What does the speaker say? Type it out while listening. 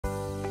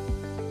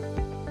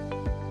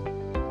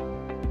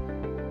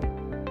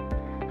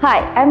Hi,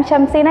 I am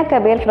Shamsina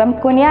Kabir from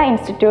Kunya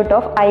Institute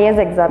of IAS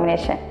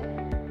Examination.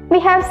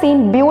 We have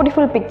seen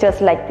beautiful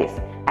pictures like this.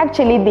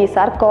 Actually, these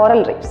are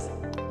coral reefs.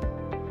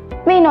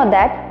 We know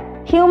that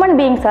human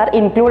beings are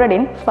included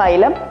in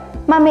phylum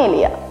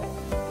Mammalia.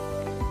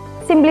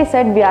 Simply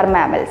said, we are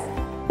mammals.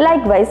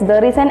 Likewise,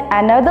 there is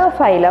another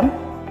phylum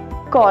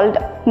called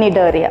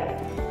Cnidaria.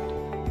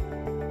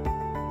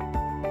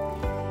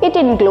 It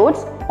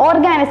includes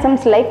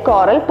organisms like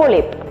coral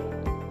polyp.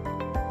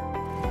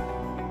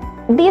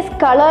 This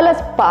colorless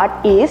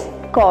part is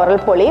coral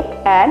polyp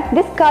and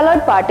this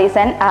colored part is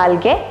an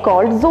algae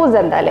called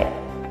zooxanthellae.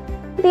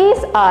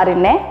 These are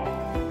in a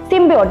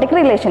symbiotic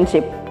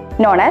relationship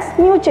known as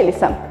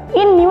mutualism.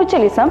 In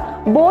mutualism,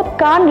 both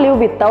can't live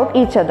without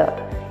each other.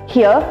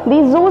 Here,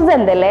 these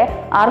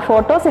zooxanthellae are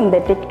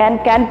photosynthetic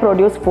and can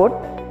produce food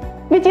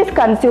which is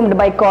consumed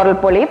by coral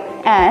polyp,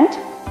 and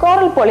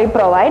coral polyp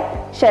provide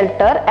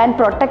shelter and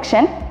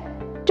protection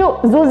to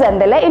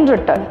zooxanthellae in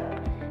return.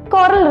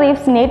 Coral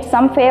reefs need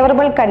some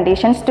favorable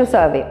conditions to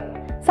survive.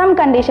 Some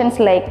conditions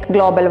like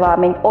global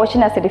warming,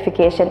 ocean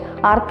acidification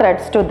are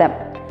threats to them.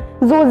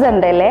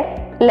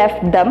 Zooxanthellae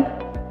left them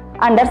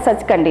under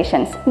such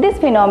conditions. This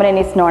phenomenon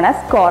is known as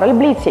coral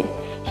bleaching.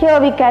 Here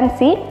we can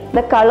see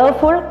the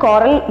colorful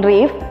coral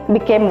reef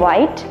became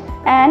white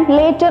and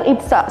later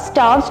it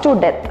starves to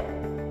death.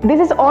 This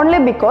is only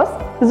because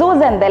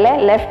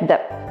zooxanthellae left them.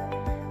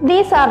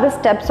 These are the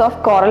steps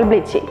of coral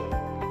bleaching.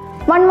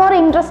 One more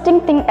interesting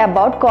thing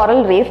about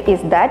coral reef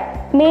is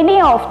that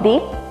many of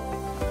the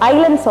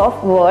islands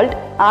of world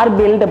are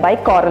built by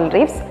coral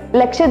reefs.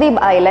 Lakshadweep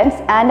Islands,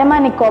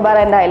 Andaman Nicobar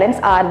and Islands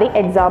are the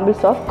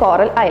examples of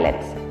coral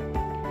islands.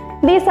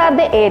 These are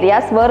the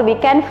areas where we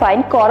can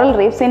find coral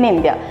reefs in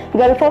India.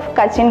 Gulf of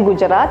Kutch in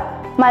Gujarat,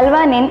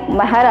 Malvan in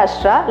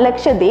Maharashtra,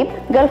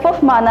 Lakshadweep, Gulf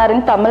of Mannar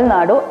in Tamil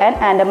Nadu and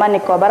Andaman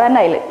Nicobar and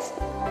Islands.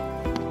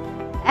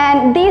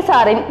 And these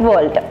are in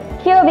world.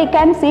 Here we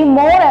can see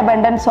more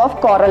abundance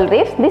of coral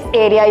reefs. This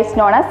area is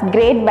known as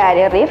Great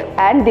Barrier Reef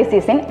and this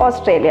is in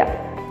Australia.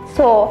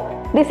 So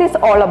this is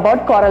all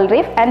about coral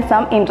reef and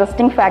some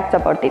interesting facts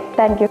about it.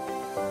 Thank you.